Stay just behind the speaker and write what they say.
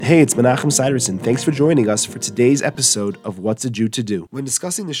Hey, it's Menachem Siderson. Thanks for joining us for today's episode of What's a Jew to Do. When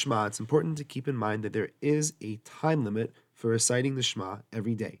discussing the Shema, it's important to keep in mind that there is a time limit for reciting the Shema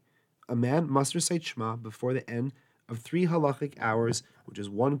every day. A man must recite Shema before the end of 3 halachic hours, which is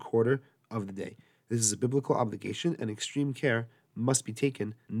 1/4 of the day. This is a biblical obligation, and extreme care must be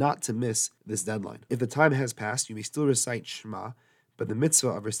taken not to miss this deadline. If the time has passed, you may still recite Shema, but the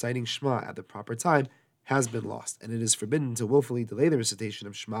mitzvah of reciting Shema at the proper time has been lost, and it is forbidden to willfully delay the recitation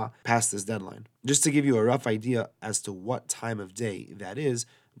of Shema past this deadline. Just to give you a rough idea as to what time of day that is,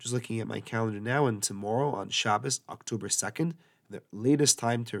 I'm just looking at my calendar now, and tomorrow on Shabbos, October 2nd, the latest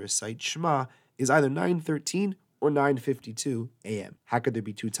time to recite Shema is either 9:13 or 9:52 a.m. How could there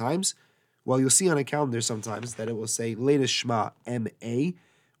be 2 times? Well, you'll see on a calendar sometimes that it will say latest Shema M.A.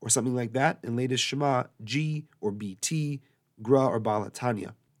 or something like that, and latest Shema G or B.T., Gra or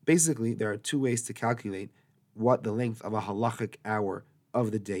Balatanya. Basically, there are 2 ways to calculate what the length of a halachic hour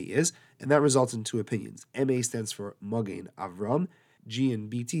of the day is, and that results in 2 opinions. MA stands for Mogen Avram, G and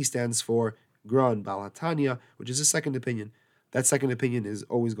BT stands for Gra and Balatanya, which is a second opinion. That second opinion is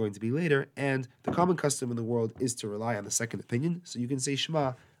always going to be later, and the common custom in the world is to rely on the second opinion, so you can say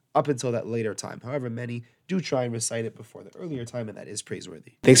Shema up until that later time. However, many do try and recite it before the earlier time, and that is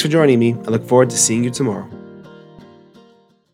praiseworthy. Thanks for joining me. I look forward to seeing you tomorrow.